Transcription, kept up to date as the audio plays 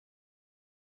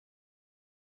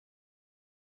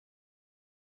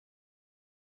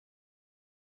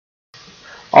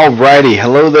Alrighty,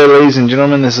 hello there ladies and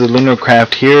gentlemen, this is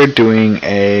Lunocraft here doing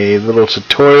a little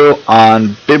tutorial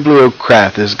on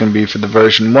Bibliocraft. This is going to be for the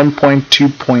version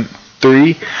 1.2.3.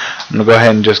 I'm going to go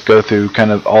ahead and just go through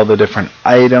kind of all the different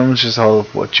items, just all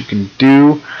of what you can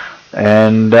do.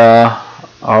 And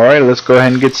alright, let's go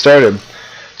ahead and get started.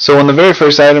 So one of the very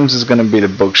first items is going to be the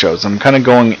bookshelves. I'm kind of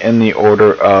going in the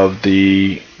order of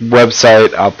the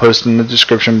website. I'll post in the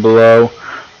description below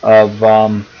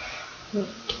of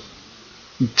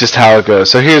just how it goes.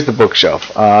 So here's the bookshelf.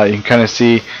 You can kind of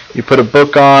see, you put a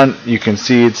book on, you can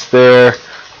see it's there.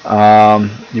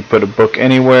 You put a book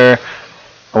anywhere.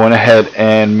 I went ahead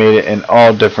and made it in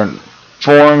all different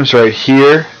forms right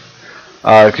here,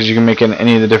 because you can make it in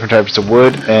any of the different types of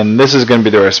wood, and this is going to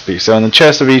be the recipe. So in the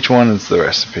chest of each one is the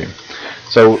recipe.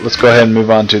 So let's go ahead and move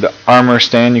on to the armor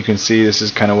stand. You can see this is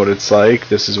kind of what it's like.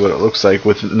 This is what it looks like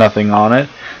with nothing on it.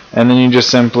 And then you just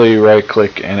simply right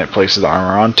click and it places the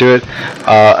armor onto it.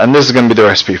 And this is going to be the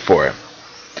recipe for it.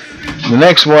 The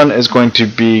next one is going to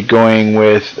be going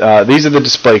with, these are the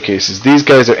display cases. These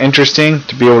guys are interesting.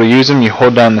 To be able to use them, you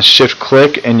hold down the shift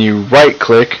click and you right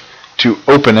click to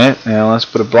open it. Now let's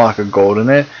put a block of gold in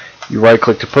it. You right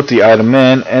click to put the item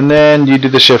in, and then you do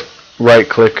the shift right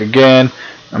click again.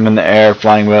 I'm in the air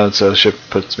flying mode, so the shift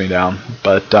puts me down.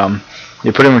 But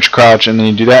you pretty much crouch and then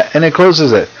you do that and it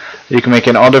closes it. You can make it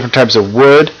in all different types of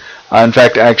wood. In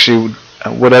fact, actually,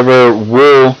 whatever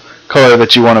wool color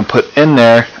that you want to put in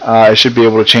there, I should be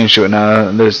able to change to it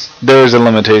now. There's a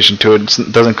limitation to it.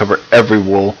 It doesn't cover every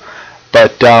wool,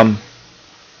 but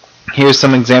here's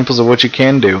some examples of what you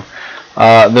can do.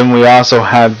 Then we also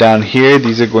have down here,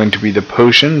 these are going to be the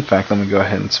potion. In fact, let me go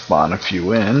ahead and spawn a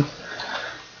few in.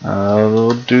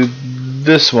 We'll do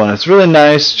this one. It's really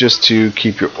nice just to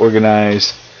keep you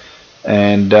organized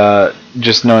and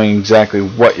just knowing exactly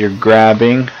what you're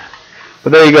grabbing.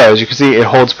 But there you go. As you can see, it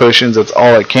holds potions. That's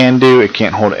all it can do. It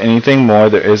can't hold anything more.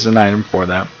 There is an item for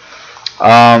that.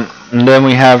 And then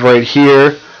we have right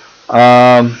here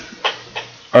our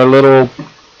little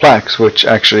plaques, which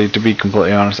actually, to be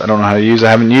completely honest, I don't know how to use. I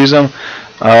haven't used them.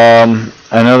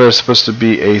 I know they're supposed to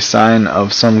be a sign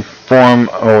of some form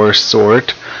or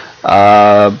sort,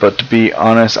 but to be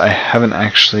honest, I haven't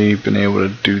actually been able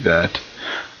to do that.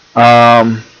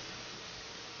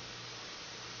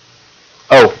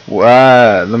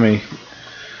 Let me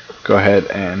go ahead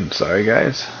and, sorry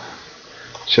guys,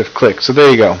 shift click. So there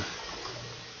you go.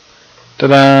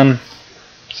 Ta-da!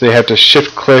 So you have to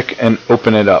shift click and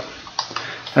open it up.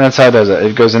 And that's how it does it.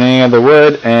 It goes in any other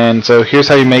wood, and so here's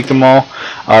how you make them all.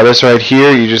 This right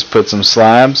here, you just put some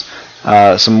slabs,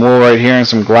 some wool right here, and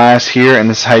some glass here, and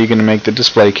this is how you're going to make the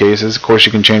display cases. Of course,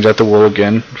 you can change out the wool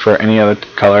again for any other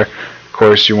color. Of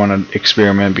course, you want to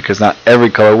experiment because not every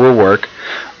color will work.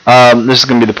 This is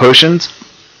going to be the potions.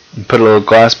 You put a little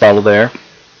glass bottle there,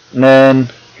 and then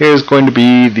here's going to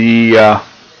be the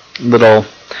little,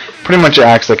 pretty much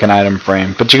acts like an item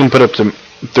frame, but you can put up to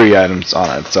 3 items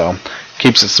on it, so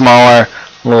keeps it smaller,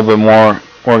 a little bit more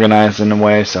organized in a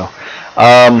way. So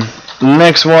the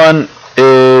next one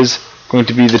is going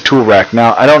to be the tool rack.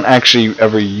 Now I don't actually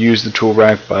ever use the tool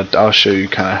rack, but I'll show you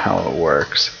kind of how it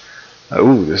works.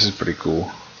 Ooh, this is pretty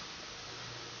cool.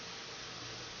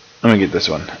 Let me get this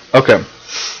one. Okay,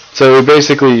 so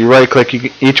basically you right click,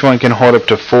 each one can hold up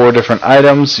to 4 different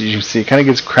items. You can see it kind of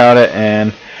gets crowded,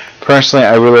 and personally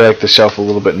I really like the shelf a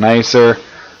little bit nicer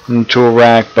than the tool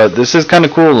rack, but this is kind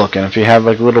of cool looking if you have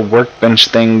like a little workbench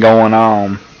thing going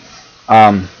on.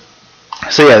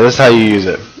 So yeah, this is how you use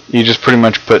it. You just pretty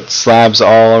much put slabs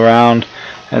all around,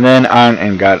 and then iron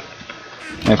ingot,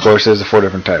 and of course there's the 4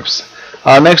 different types.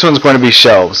 Next one's going to be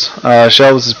shelves.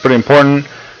 Shelves is pretty important.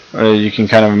 You can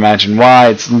kind of imagine why.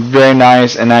 It's very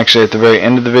nice, and actually at the very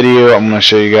end of the video I'm going to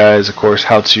show you guys, of course,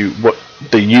 what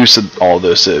the use of all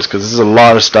this is, because this is a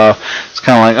lot of stuff. It's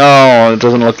kind of like, oh, it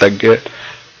doesn't look that good,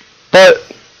 but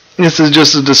this is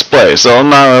just a display, so I'm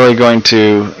not really going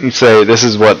to say this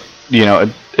is what, you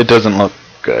know, it doesn't look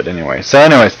good anyway. So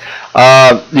anyways,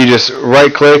 you just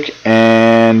right click,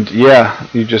 and yeah,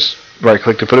 you just right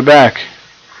click to put it back.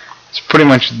 It's pretty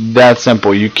much that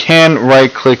simple. You can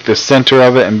right click the center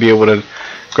of it and be able to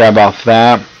grab off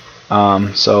that.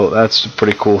 So that's a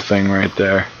pretty cool thing right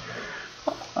there.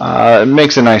 It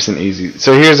makes it nice and easy.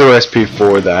 So here's a recipe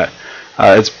for that.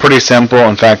 It's pretty simple.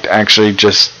 In fact, actually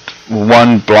just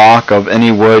 1 block of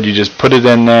any wood, you just put it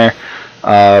in there,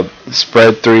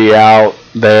 spread 3 out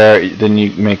there, then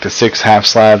you make the 6 half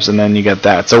slabs, and then you get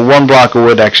that. So 1 block of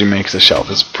wood actually makes a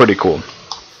shelf. It's pretty cool.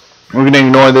 We're going to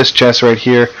ignore this chest right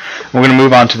here. We're going to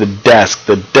move on to the desk.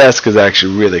 The desk is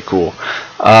actually really cool.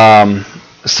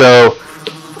 So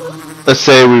let's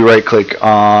say we right click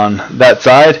on that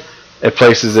side, it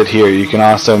places it here. You can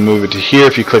also move it to here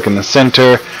if you click in the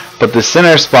center, but the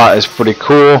center spot is pretty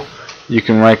cool. You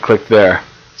can right click there.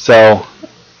 So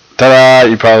ta-da!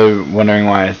 You're probably wondering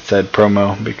why I said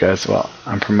promo, because, well,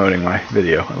 I'm promoting my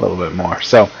video a little bit more.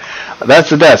 So that's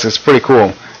the desk. It's pretty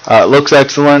cool. It looks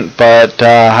excellent, but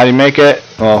how do you make it?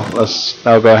 Well,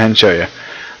 I'll go ahead and show you.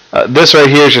 This right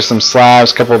here is just some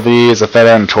slabs, a couple of these, a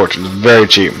feather, and a torch. It's very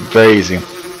cheap, very easy.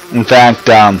 In fact,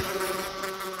 I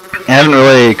haven't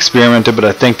really experimented, but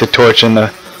I think the torch and the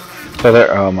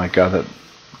feather. Oh my god, that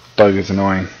bug is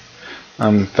annoying.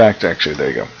 In fact, actually, there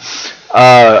you go.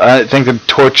 I think the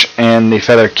torch and the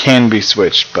feather can be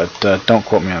switched, but don't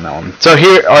quote me on that one. So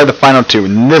here are the final two,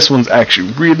 and this one's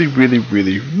actually really, really,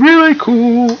 really, really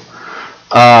cool.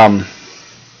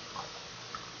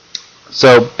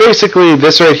 So basically,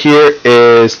 this right here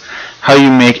is how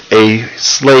you make a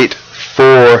slate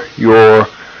for your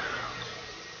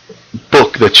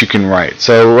book that you can write.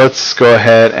 So let's go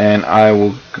ahead, and I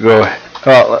will go ahead.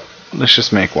 Oh, let's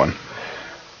just make one.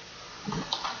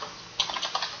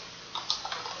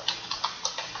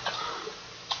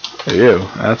 Ew,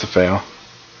 that's a fail.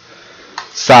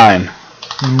 Sign.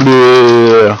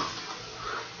 Bleh.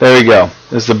 There we go.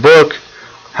 This is the book.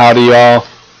 Howdy y'all.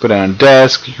 Put it on a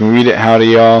desk. You can read it. Howdy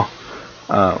y'all.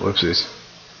 Whoopsies.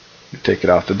 Take it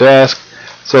off the desk.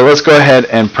 So let's go ahead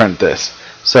and print this.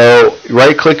 So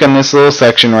right click on this little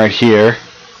section right here.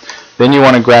 Then you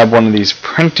want to grab one of these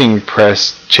printing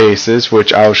press chases,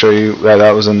 which I'll show you.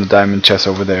 That was in the diamond chest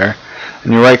over there.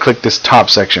 And you right click this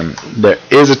top section. There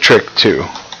is a trick too.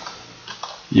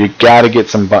 You gotta get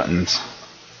some buttons.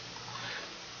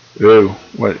 Ooh,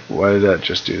 why did that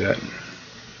just do that?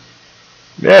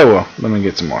 Yeah, well, let me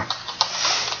get some more.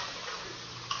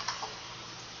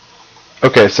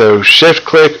 Okay, so shift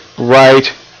click, right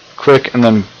click, and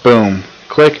then boom,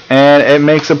 click, and it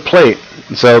makes a plate.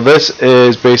 So this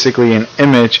is basically an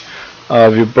image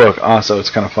of your book. Also, it's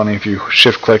kind of funny if you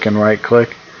shift click and right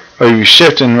click, or you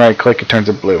shift and right click, it turns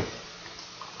it blue.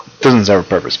 Doesn't serve a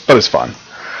purpose, but it's fun.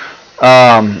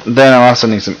 Then I also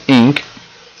need some ink,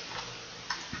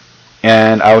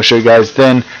 and I will show you guys.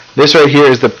 Then this right here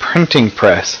is the printing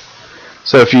press.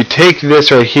 So if you take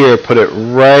this right here, put it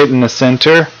right in the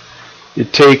center, you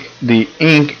take the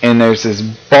ink, and there's this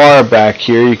bar back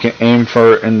here you can aim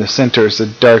for in the center. It's the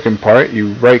darkened part.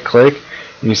 You right click,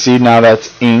 and you see now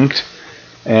that's inked,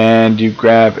 and you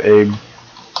grab a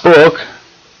book.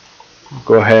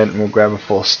 Go ahead and we'll grab a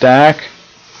full stack,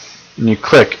 and you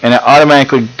click, and it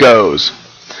automatically goes.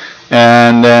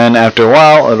 And then after a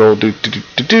while, it'll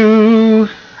do.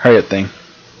 Hurry up, thing.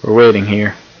 We're waiting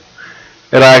here.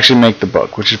 It'll actually make the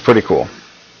book, which is pretty cool.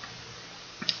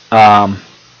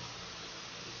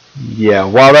 Yeah,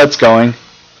 while that's going,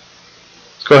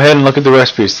 let's go ahead and look at the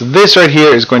recipes. So this right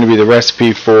here is going to be the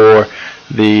recipe for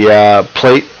the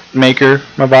plate maker,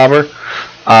 my bobber.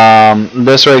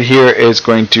 This right here is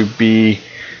going to be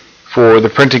for the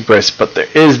printing press, but there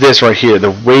is this right here,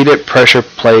 the weighted pressure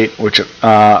plate, which it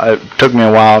took me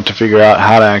a while to figure out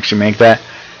how to actually make that.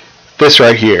 This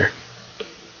right here,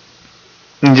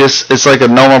 and it's like a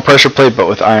normal pressure plate, but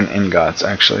with iron ingots.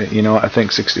 Actually, you know what? I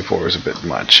think 64 is a bit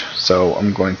much, so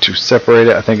I'm going to separate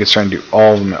it. I think it's trying to do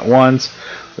all of them at once,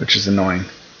 which is annoying.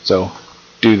 So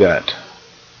do that.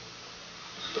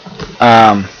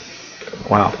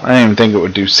 Wow, I didn't even think it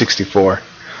would do 64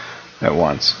 at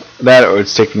once. That, or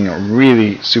it's taking a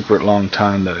really super long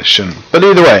time that it shouldn't. But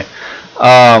either way,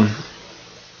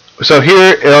 so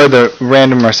here are the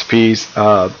random recipes,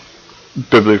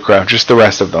 Bibliocraft, just the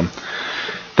rest of them.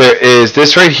 There is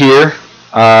this right here,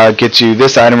 gets you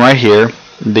this item right here,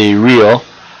 the reel,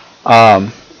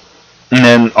 and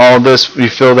then all this, we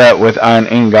fill that with iron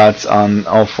ingots on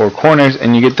all four corners,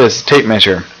 and you get this tape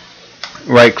measure.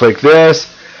 Right click this,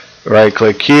 right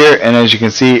click here, and as you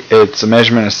can see, it's a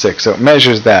measurement of 6, so it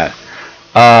measures that.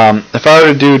 If I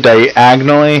were to do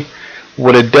diagonally,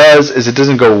 what it does is it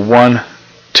doesn't go 1,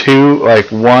 2,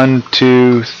 like 1,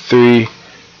 2, 3,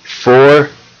 4.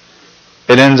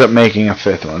 It ends up making a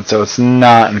 5th one, so it's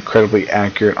not incredibly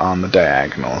accurate on the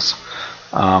diagonals.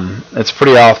 It's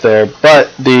pretty off there,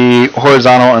 but the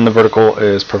horizontal and the vertical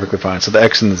is perfectly fine, so the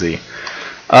X and the Z.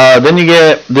 Then you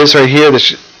get this right here,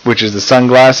 which is the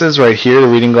sunglasses right here, the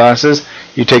reading glasses.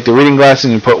 You take the reading glasses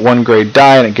and you put 1 grade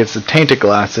dye, and it gets the tainted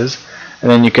glasses.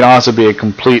 And then you can also be a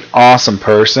complete awesome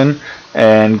person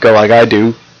and go like I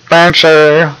do,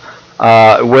 wear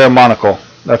a monocle.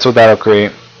 That's what that'll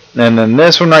create. And then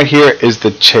this one right here is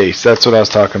the chase. That's what I was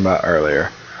talking about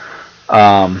earlier.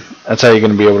 That's how you're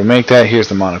going to be able to make that. Here's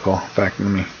the monocle. In fact, let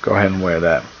me go ahead and wear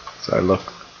that so I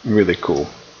look really cool.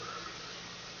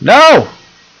 No!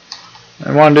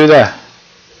 I want to do that.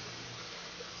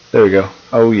 There we go.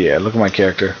 Oh yeah, look at my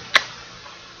character.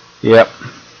 Yep.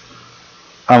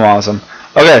 I'm awesome.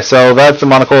 Okay, so that's the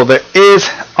monocle. There is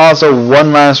also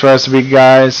one last recipe,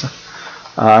 guys.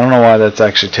 I don't know why that's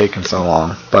actually taken so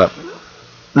long, but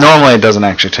normally it doesn't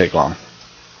actually take long.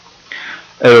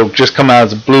 It'll just come out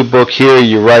as a blue book here.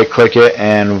 You right click it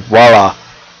and voila.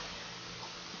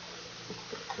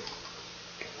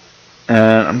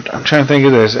 And I'm trying to think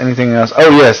if there's anything else. Oh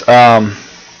yes,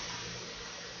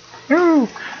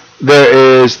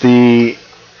 there is a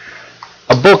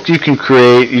book you can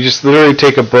create. You just literally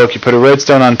take a book, you put a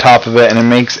redstone on top of it, and it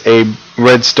makes a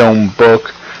redstone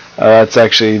book. That's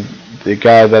actually the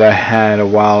guy that I had a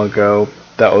while ago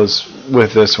that was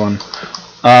with this one.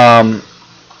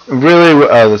 Really,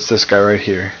 that's this guy right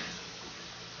here.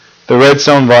 The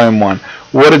Redstone Volume 1.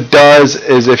 What it does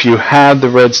is if you have the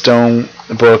redstone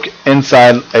book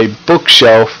inside a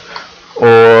bookshelf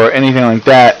or anything like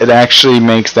that, it actually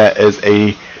makes that as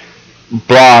a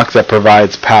block that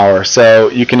provides power. So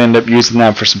you can end up using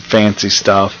that for some fancy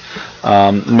stuff.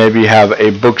 Maybe you have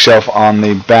a bookshelf on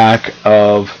the back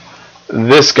of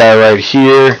this guy right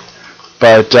here.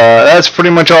 But that's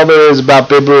pretty much all there is about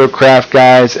Bibliocraft,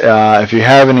 guys. If you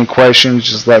have any questions,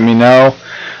 just let me know.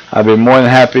 I'll be more than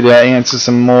happy to answer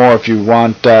some more. If you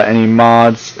want any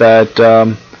mods that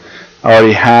I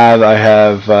already have, I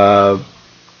have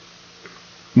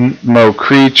Mo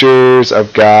Creatures,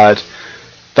 I've got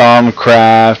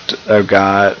Lunocraft, I've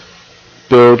got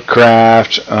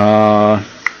Biblicraft,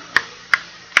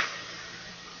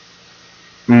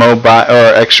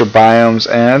 extra biomes,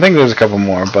 and I think there's a couple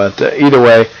more, but either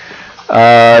way,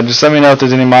 just let me know if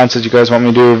there's any mods that you guys want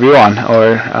me to do a review on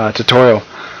or tutorial.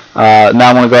 Now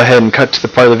I'm going to go ahead and cut to the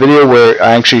part of the video where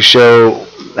I actually show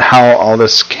how all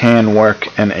this can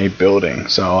work in a building.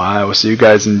 So I will see you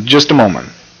guys in just a moment.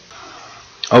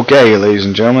 Okay, ladies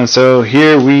and gentlemen, so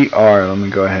here we are. Let me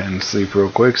go ahead and sleep real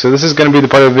quick. So this is going to be the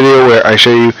part of the video where I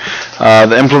show you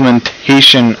the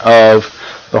implementation of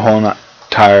the whole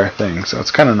entire thing. So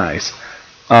it's kind of nice.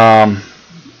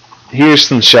 Here's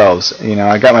some shelves. You know,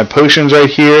 I got my potions right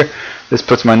here. This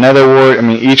puts my nether wart. I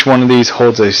mean, each one of these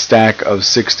holds a stack of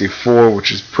 64,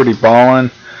 which is pretty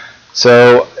ballin'.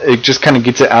 So it just kind of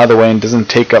gets it out of the way and doesn't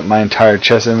take up my entire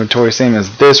chest inventory. Same as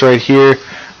this right here,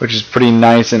 which is pretty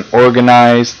nice and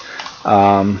organized.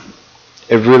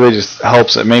 It really just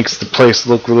helps. It makes the place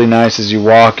look really nice as you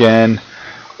walk in.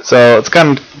 So it's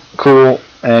kind of cool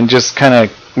and just kind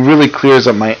of really clears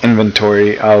up my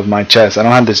inventory of my chest. I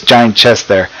don't have this giant chest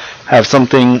there. I have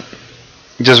something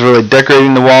just really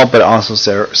decorating the wall, but it also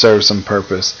serves some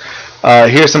purpose.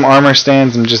 Here's some armor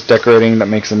stands I'm just decorating that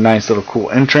makes a nice little cool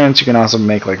entrance. You can also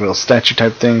make like little statue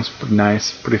type things. Pretty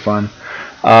nice, pretty fun.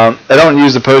 I don't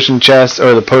use the potion chest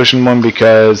or the potion one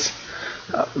because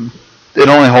it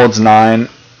only holds 9,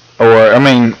 or I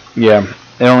mean, yeah,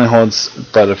 it only holds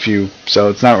but a few, so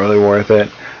it's not really worth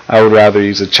it. I would rather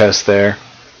use a chest there,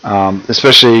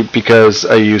 especially because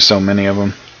I use so many of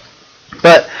them.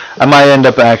 But I might end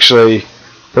up actually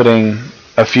putting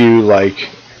a few like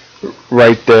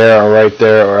right there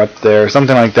or up there,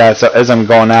 something like that. So as I'm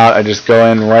going out, I just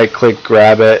go in, right click,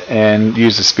 grab it, and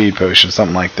use the speed potion,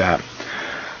 something like that.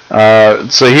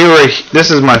 So here,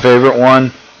 this is my favorite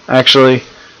one actually.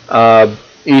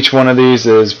 Each one of these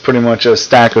is pretty much a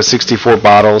stack of 64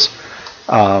 bottles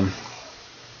above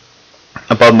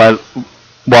my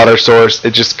water source.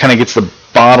 It just kind of gets the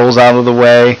bottles out of the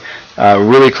way,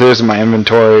 really clears my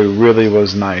inventory, really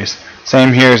was nice.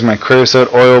 Same here is my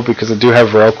creosote oil because I do have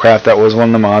Railcraft. That was one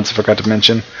of the mods I forgot to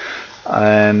mention,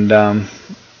 and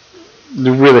it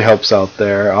really helps out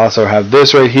there. I also have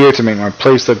this right here to make my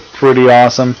place look pretty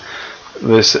awesome.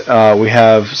 This we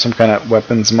have some kind of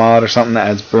weapons mod or something that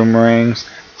adds boomerangs.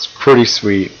 It's pretty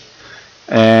sweet.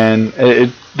 And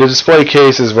the display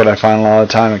case is what I find a lot of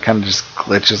the time. It kind of just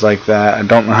glitches like that. I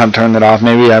don't know how to turn that off.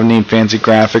 Maybe I need fancy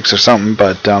graphics or something,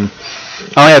 but I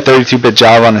only have 32-bit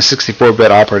Java on a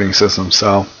 64-bit operating system,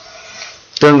 so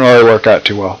it didn't really work out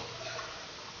too well.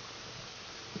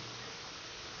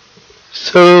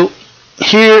 So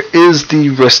here is the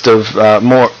rest of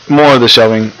more of the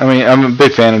shelving. I mean, I'm a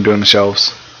big fan of doing the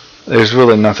shelves. There's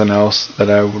really nothing else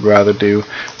that I would rather do.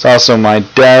 It's also my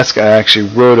desk. I actually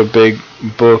wrote a big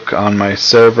book on my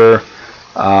server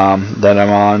that I'm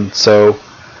on, so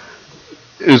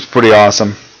it was pretty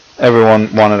awesome.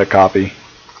 Everyone wanted a copy.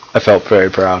 I felt very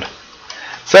proud.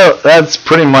 So that's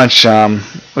pretty much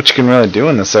what you can really do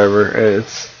in the server.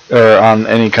 Or on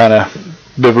any kind of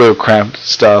Bibliocraft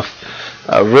stuff.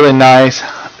 Really nice.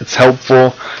 It's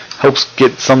helpful. helps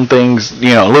get some things,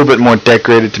 you know, a little bit more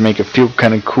decorated to make it feel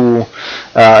kind of cool.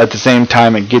 At the same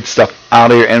time, it gets stuff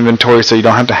out of your inventory, so you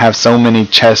don't have to have so many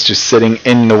chests just sitting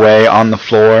in the way on the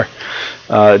floor.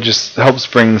 It just helps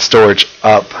bring the storage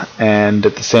up, and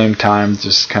at the same time,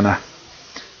 just kind of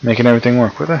making everything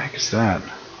work. What the heck is that?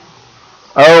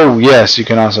 Oh, yes, you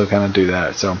can also kind of do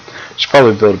that. So, you should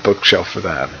probably build a bookshelf for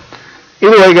that.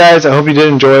 Either way, guys, I hope you did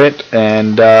enjoy it,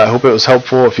 and I hope it was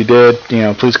helpful. If you did, you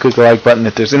know, please click the like button.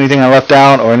 If there's anything I left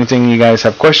out or anything you guys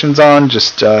have questions on,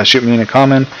 just shoot me in a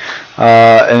comment.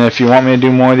 And if you want me to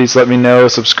do more of these, let me know.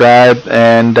 Subscribe,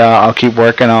 and I'll keep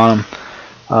working on them.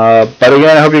 But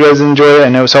again, I hope you guys enjoyed it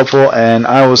and it was helpful, and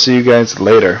I will see you guys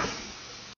later.